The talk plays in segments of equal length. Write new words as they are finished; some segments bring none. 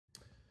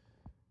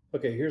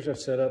Okay, here's our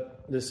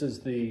setup. This is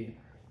the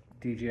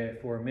DJI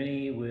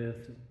Mini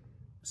with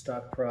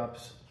stock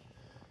props,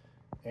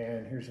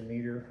 and here's a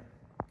meter,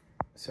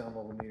 sound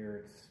level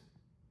meter. It's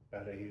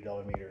about an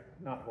 $80 meter.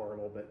 Not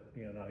horrible, but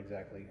you know, not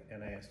exactly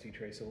NIST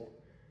traceable.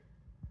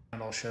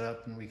 And I'll shut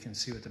up and we can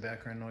see what the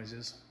background noise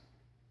is.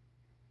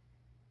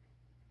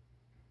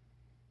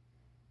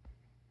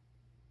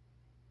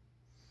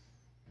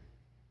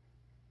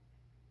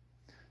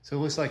 So it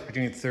looks like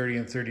between 30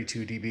 and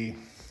 32 dB.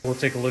 We'll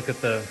take a look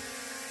at the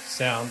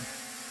sound.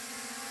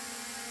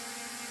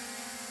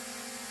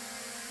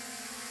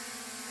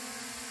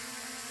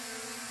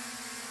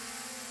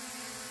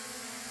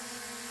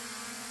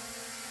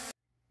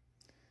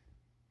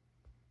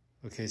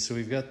 Okay, so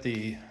we've got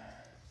the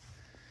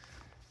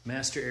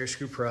Master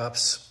Airscrew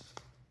props.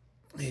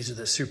 These are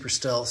the super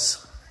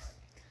stealths.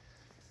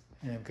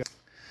 And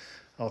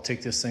I'll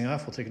take this thing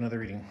off, we'll take another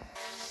reading.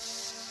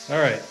 All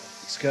right,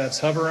 it's got its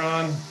hover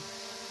on.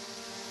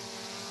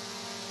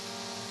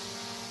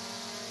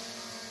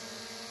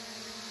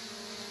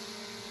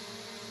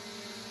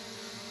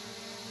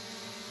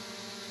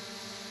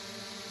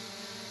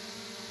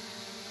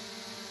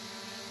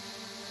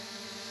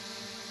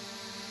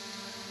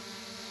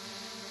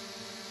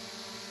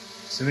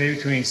 So maybe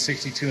between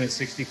 62 and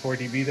 64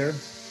 dB there.